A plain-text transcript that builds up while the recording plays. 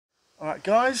Alright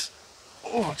guys,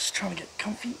 just trying to get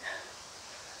comfy.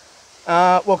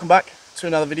 Welcome back to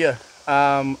another video.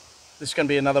 This is going to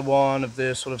be another one of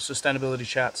the sort of sustainability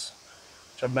chats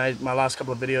which I've made. My last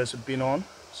couple of videos have been on,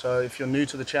 so if you're new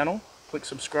to the channel, click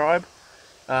subscribe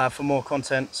for more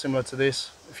content similar to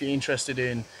this. If you're interested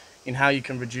in how you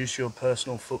can reduce your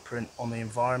personal footprint on the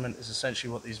environment, is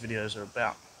essentially what these videos are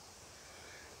about.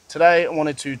 Today I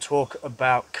wanted to talk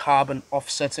about carbon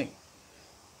offsetting.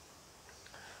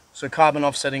 So carbon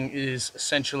offsetting is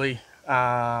essentially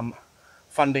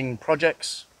funding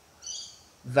projects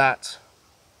that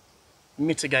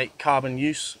mitigate carbon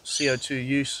use, CO2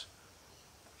 use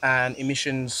and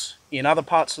emissions in other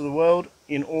parts of the world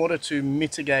in order to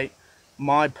mitigate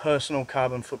my personal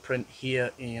carbon footprint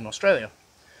here in Australia.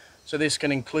 So this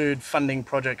can include funding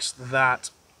projects that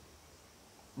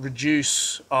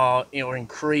reduce or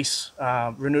increase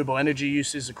renewable energy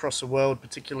uses across the world,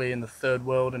 particularly in the third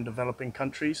world and developing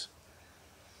countries.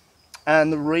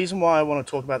 And the reason why I want to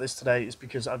talk about this today is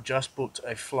because I've just booked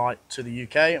a flight to the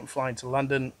UK. I'm flying to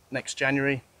London next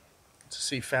January to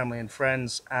see family and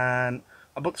friends, and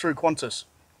I booked through Qantas.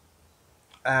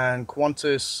 And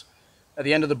Qantas, at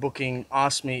the end of the booking,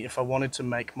 asked me if I wanted to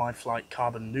make my flight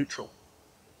carbon neutral.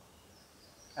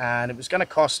 And it was going to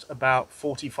cost about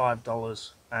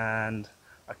 $45, and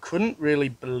I couldn't really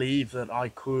believe that I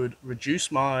could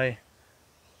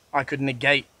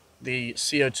negate the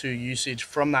CO2 usage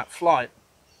from that flight,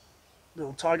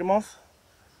 little tiger moth,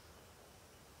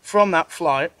 from that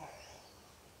flight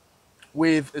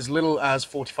with as little as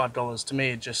 $45. To me,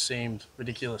 it just seemed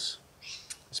ridiculous,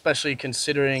 especially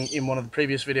considering in one of the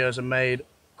previous videos I made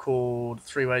called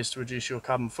 3 Ways to Reduce Your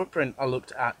Carbon Footprint, I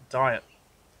looked at diet.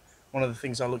 One of the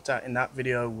things I looked at in that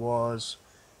video was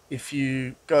if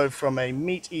you go from a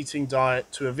meat-eating diet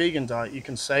to a vegan diet, you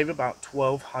can save about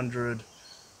 1,200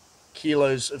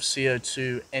 kilos of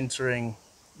CO2 entering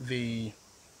the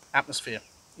atmosphere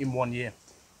in 1 year.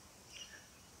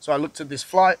 So I looked at this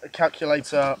flight, a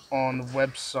calculator on the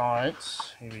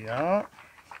website. Here we are.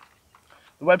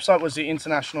 The website was the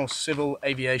International Civil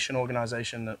Aviation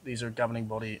Organization. These are a governing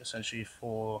body essentially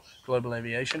for global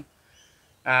aviation.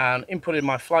 And inputted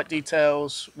my flight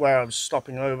details, where I was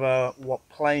stopping over, what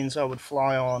planes I would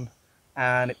fly on,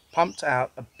 and it pumped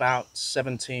out about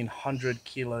 1,700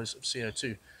 kilos of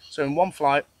CO2. So in one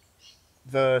flight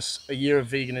versus a year of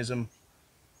veganism,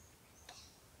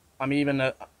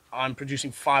 I'm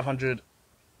producing 500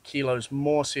 kilos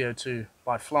more CO2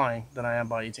 by flying than I am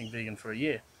by eating vegan for a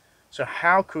year. So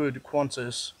how could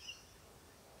Qantas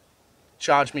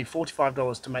charge me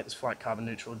 $45 to make this flight carbon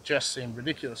neutral? It just seemed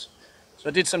ridiculous. So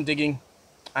I did some digging,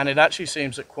 and it actually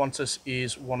seems that Qantas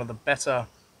is one of the better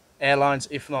airlines,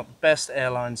 if not best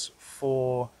airlines,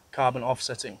 for carbon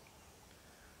offsetting.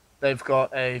 They've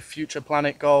got a future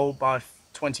planet goal by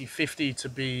 2050 to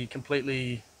be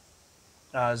completely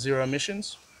zero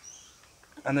emissions.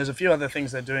 And there's a few other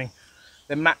things they're doing.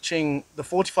 They're matching the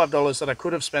 $45 that I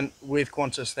could have spent with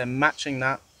Qantas, they're matching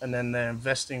that, and then they're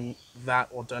investing that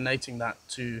or donating that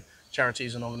to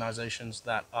charities and organizations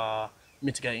that are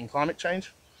mitigating climate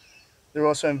change. They're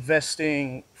also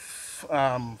investing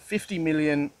 $50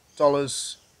 million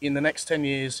in the next 10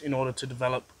 years in order to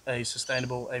develop a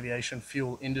sustainable aviation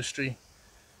fuel industry.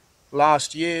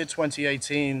 Last year,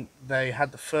 2018, they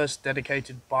had the first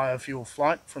dedicated biofuel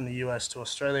flight from the US to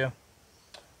Australia.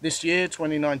 This year,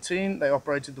 2019, they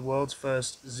operated the world's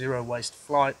first zero waste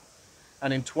flight.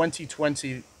 And in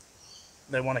 2020,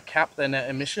 they want to cap their net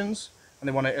emissions, and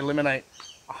they want to eliminate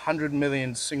 100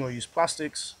 million single-use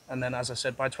plastics. And then, as I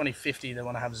said, by 2050, they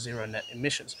want to have zero net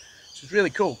emissions, which is really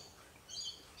cool.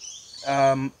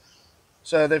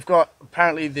 So they've got,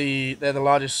 apparently they're the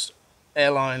largest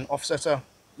airline offsetter,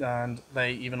 and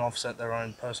they even offset their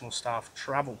own personal staff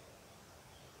travel.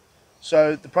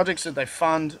 So the projects that they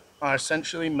fund are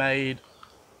essentially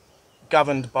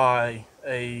governed by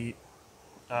a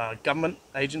government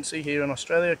agency here in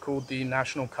Australia called the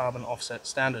National Carbon Offset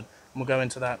Standard. And we'll go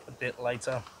into that a bit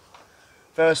later.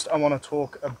 First, I want to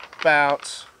talk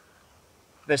about,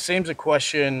 there seems a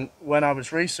question when I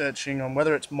was researching on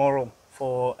whether it's moral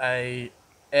for a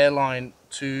airline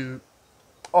to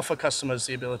offer customers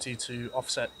the ability to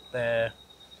offset their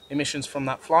emissions from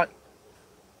that flight,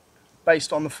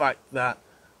 based on the fact that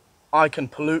I can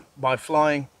pollute by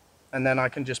flying, and then I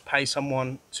can just pay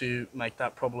someone to make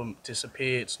that problem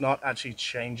disappear. It's not actually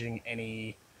changing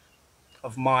any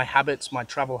of my habits, my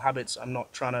travel habits.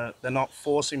 They're not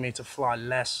forcing me to fly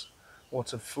less or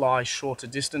to fly shorter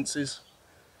distances.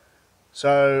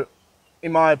 So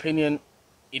in my opinion,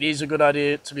 it is a good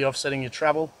idea to be offsetting your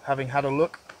travel, having had a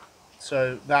look.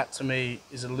 So that to me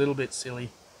is a little bit silly,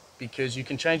 because you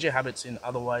can change your habits in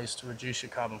other ways to reduce your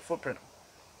carbon footprint.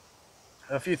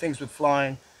 A few things with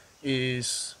flying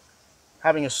is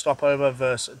having a stopover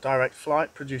versus a direct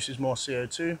flight produces more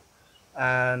CO2,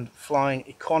 and flying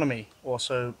economy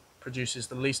also produces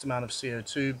the least amount of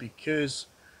CO2 because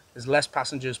there's less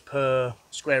passengers per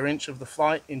square inch of the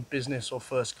flight in business or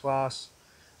first class.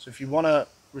 So if you want to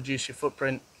reduce your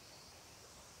footprint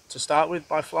to start with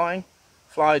by flying,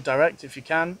 fly direct if you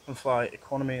can, and fly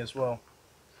economy as well.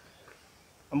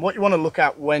 And what you want to look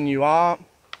at when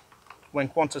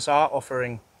Qantas are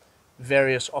offering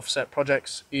various offset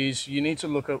projects is you need to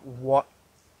look at what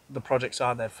the projects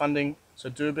are they're funding. So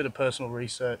do a bit of personal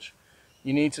research.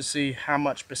 You need to see how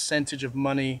much percentage of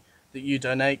money that you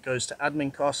donate goes to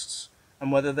admin costs,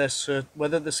 and whether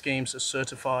the schemes are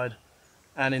certified.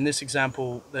 And in this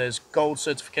example, there's gold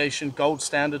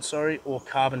standard, or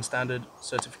carbon standard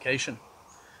certification.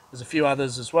 There's a few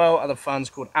others as well, other funds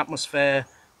called Atmosphere,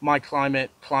 My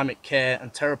Climate, Climate Care,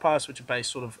 and TerraPass, which are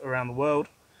based sort of around the world.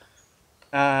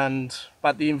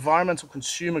 But the Environmental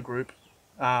Consumer Group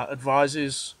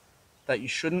advises that you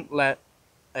shouldn't let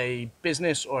a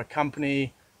business or a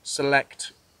company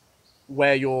select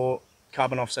where your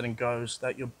carbon offsetting goes,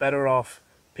 that you're better off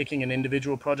picking an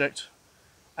individual project.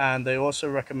 And they also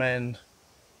recommend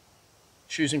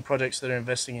choosing projects that are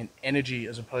investing in energy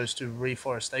as opposed to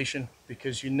reforestation,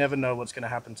 because you never know what's going to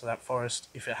happen to that forest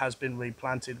if it has been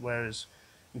replanted, whereas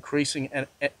increasing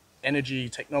energy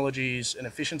technologies and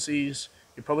efficiencies,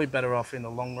 you're probably better off in the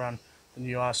long run than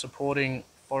you are supporting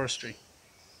forestry.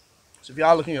 So if you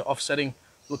are looking at offsetting,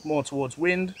 look more towards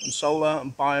wind and solar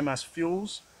and biomass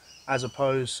fuels as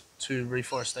opposed to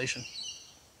reforestation.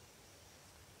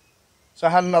 So I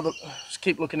had just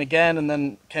keep looking again, and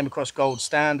then came across Gold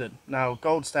Standard. Now,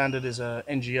 Gold Standard is a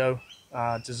NGO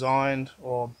designed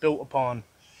or built upon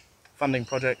funding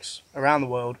projects around the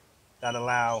world that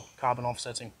allow carbon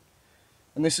offsetting.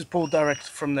 And this is pulled direct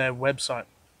from their website.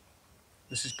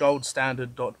 This is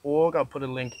goldstandard.org. I'll put a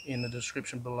link in the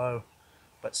description below.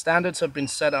 But standards have been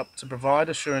set up to provide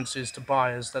assurances to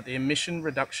buyers that the emission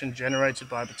reduction generated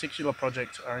by a particular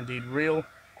project are indeed real,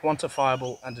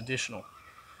 quantifiable, and additional.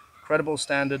 Credible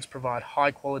standards provide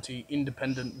high-quality,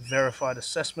 independent, verified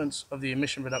assessments of the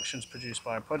emission reductions produced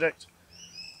by a project.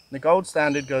 The Gold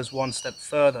Standard goes one step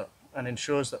further and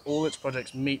ensures that all its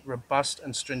projects meet robust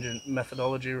and stringent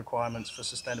methodology requirements for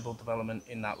sustainable development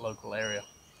in that local area.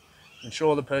 To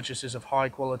ensure the purchases of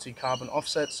high-quality carbon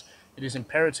offsets, it is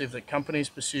imperative that companies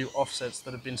pursue offsets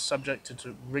that have been subjected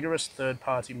to rigorous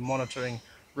third-party monitoring,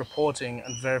 reporting,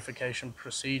 and verification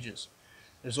procedures.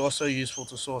 It is also useful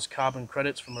to source carbon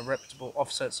credits from a reputable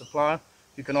offset supplier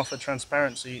who can offer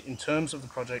transparency in terms of the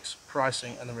project's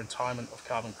pricing and the retirement of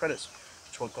carbon credits,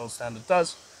 which is what Gold Standard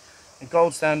does. And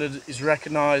Gold Standard is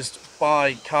recognized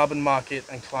by carbon market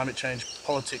and climate change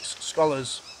politics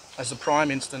scholars as the prime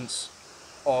instance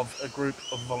of a group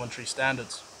of voluntary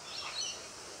standards.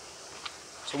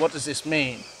 So what does this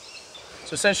mean?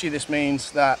 So essentially this means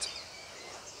that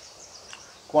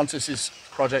Qantas's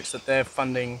projects that they're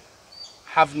funding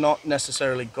have not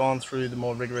necessarily gone through the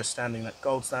more rigorous standing that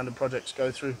Gold Standard projects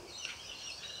go through.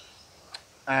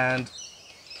 And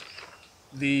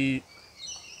the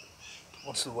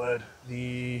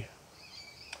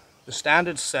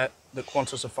standards set that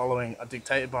Qantas are following are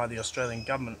dictated by the Australian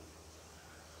government.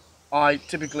 I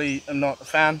typically am not a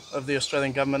fan of the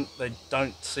Australian government. They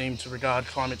don't seem to regard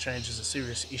climate change as a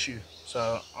serious issue.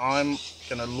 So I'm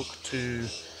going to look to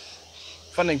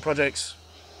funding projects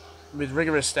with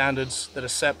rigorous standards that are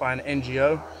set by an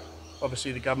NGO.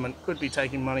 Obviously the government could be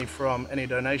taking money from any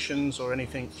donations or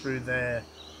anything through their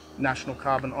national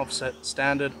carbon offset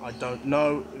standard. I don't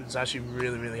know. It's actually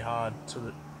really hard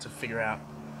to figure out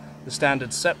the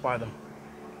standards set by them.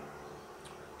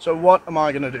 So what am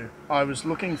I going to do? I was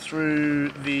looking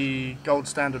through the Gold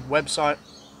Standard website,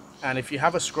 and if you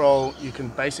have a scroll, you can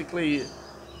basically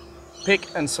pick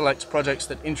and select projects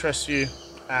that interest you,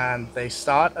 and they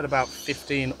start at about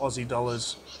 15 Aussie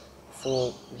dollars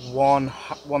for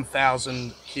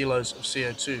 1,000 kilos of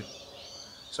CO2.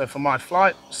 So for my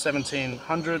flight,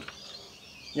 1,700,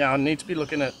 I need to be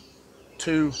looking at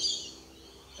two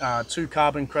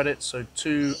carbon credits, so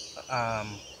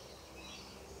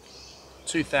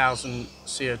 2,000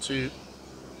 CO2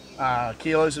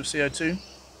 kilos of CO2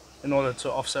 in order to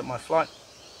offset my flight.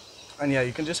 And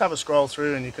you can just have a scroll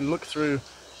through and you can look through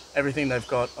everything they've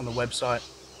got on the website,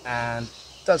 and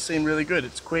it does seem really good.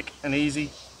 It's quick and easy,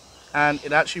 and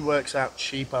it actually works out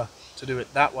cheaper to do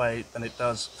it that way than it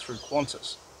does through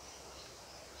Qantas.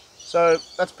 So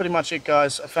that's pretty much it,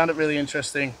 guys. I found it really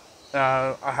interesting.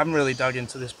 I haven't really dug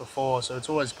into this before, so it's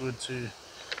always good to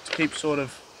keep sort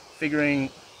of figuring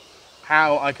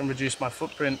how I can reduce my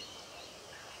footprint.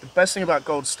 The best thing about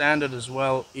Gold Standard as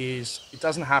well is it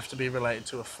doesn't have to be related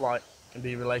to a flight. It can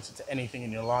be related to anything in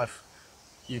your life.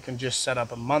 You can just set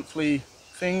up a monthly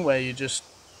thing where you just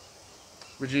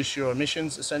reduce your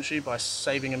emissions essentially by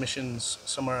saving emissions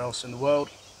somewhere else in the world.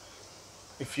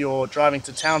 If you're driving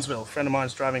to Townsville, a friend of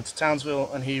mine's driving to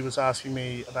Townsville and he was asking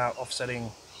me about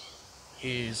offsetting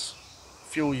his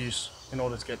fuel use in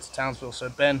order to get to Townsville. So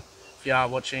Ben, if you are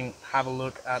watching, have a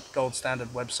look at Gold Standard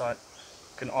website.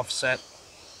 You can offset,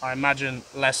 I imagine,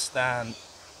 less than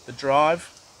the drive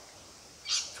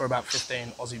for about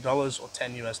 15 Aussie dollars or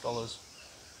 10 US dollars.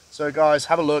 So guys,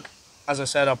 have a look. As I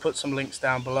said, I'll put some links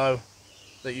down below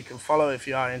that you can follow if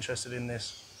you are interested in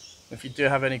this. If you do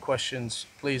have any questions,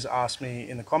 please ask me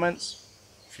in the comments.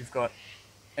 If you've got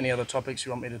any other topics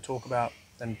you want me to talk about,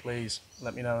 then please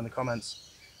let me know in the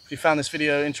comments. If you found this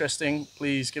video interesting,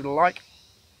 please give it a like,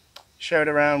 share it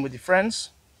around with your friends,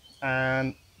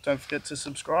 and don't forget to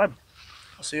subscribe.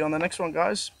 I'll see you on the next one,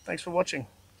 guys. Thanks for watching.